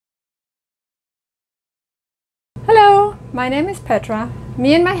Hello, my name is Petra.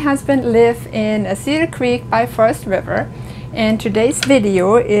 Me and my husband live in Cedar Creek by Forest River, and today's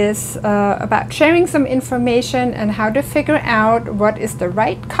video is about sharing some information on how to figure out what is the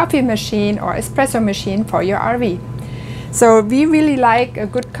right coffee machine or espresso machine for your RV. So we really like a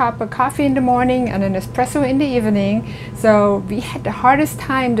good cup of coffee in the morning and an espresso in the evening, so we had the hardest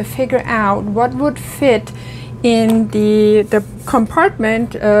time to figure out what would fit in the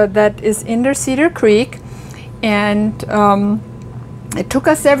compartment that is in the Cedar Creek. And it took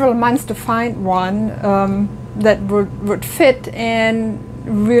us several months to find one that would fit and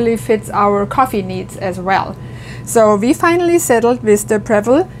really fits our coffee needs as well. So we finally settled with the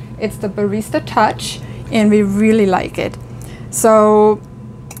Breville. It's the Barista Touch, and we really like it. So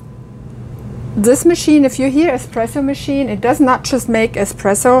this machine, if you hear espresso machine, it does not just make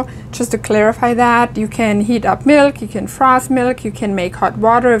espresso. Just to clarify that, you can heat up milk, you can frost milk, you can make hot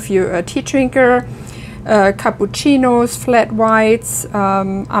water if you're a tea drinker. Cappuccinos, flat whites,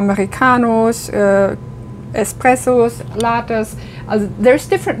 Americanos, espressos, lattes. There's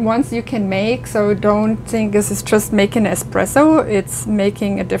different ones you can make, so don't think this is just making espresso. It's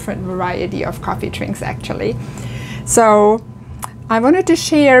making a different variety of coffee drinks actually. So I wanted to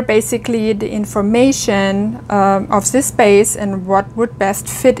share basically the information of this space and what would best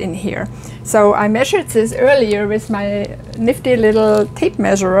fit in here. So I measured this earlier with my nifty little tape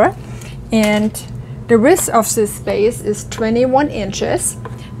measurer, and the width of this space is 21 inches.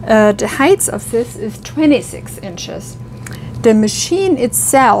 The height of this is 26 inches. The machine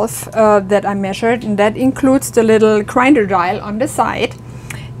itself that I measured, and that includes the little grinder dial on the side,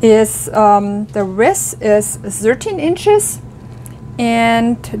 is the width is 13 inches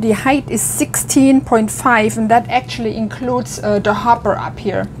and the height is 16.5, and that actually includes the hopper up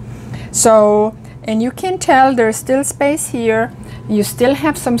here. So, and you can tell there's still space here. You still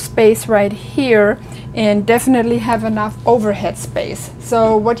have some space right here, and definitely have enough overhead space.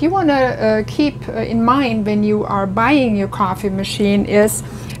 So what you want to keep in mind when you are buying your coffee machine is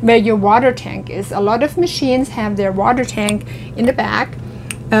where your water tank is. A lot of machines have their water tank in the back.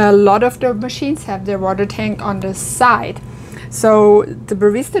 A lot of the machines have their water tank on the side. So the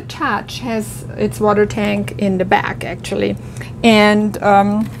Barista Touch has its water tank in the back actually. And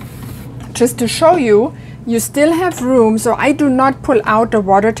just to show you, you still have room. So I do not pull out the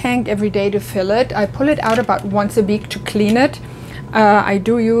water tank every day to fill it. I pull it out about once a week to clean it. I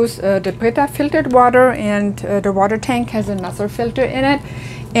do use the Brita filtered water, and the water tank has another filter in it.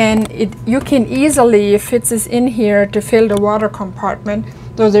 And you can easily fit this in here to fill the water compartment.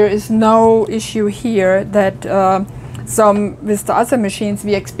 So there is no issue here that with the other machines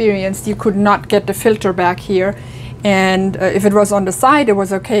we experienced, you could not get the filter back here. And if it was on the side, it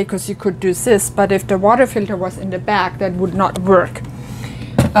was okay because you could do this, but if the water filter was in the back, that would not work.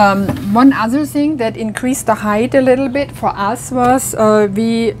 One other thing that increased the height a little bit for us was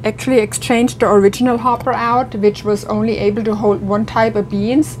we actually exchanged the original hopper out, which was only able to hold one type of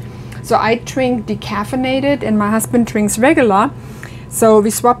beans. So I drink decaffeinated and my husband drinks regular. So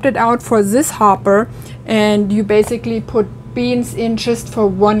we swapped it out for this hopper, and you basically put beans in just for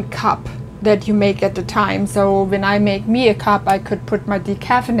one cup that you make at the time. So when I make me a cup, I could put my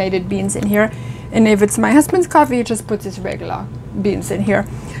decaffeinated beans in here, and if it's my husband's coffee, he just puts his regular beans in here.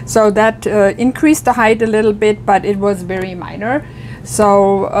 So that increased the height a little bit, but it was very minor.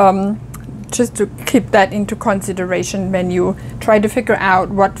 So just to keep that into consideration when you try to figure out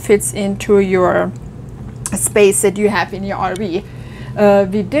what fits into your space that you have in your RV.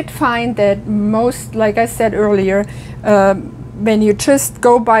 We did find that most, like I said earlier, when you just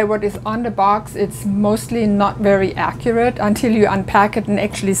go by what is on the box, it's mostly not very accurate until you unpack it and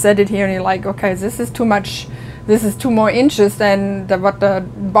actually set it here, and you're like, okay, this is too much, this is 2 more inches than what the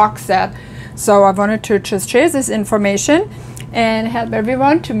box said. So I wanted to just share this information and help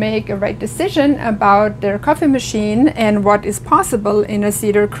everyone to make a right decision about their coffee machine and what is possible in a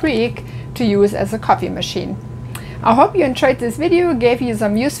Cedar Creek to use as a coffee machine. I hope you enjoyed this video, gave you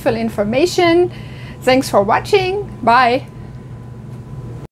some useful information. Thanks for watching. Bye.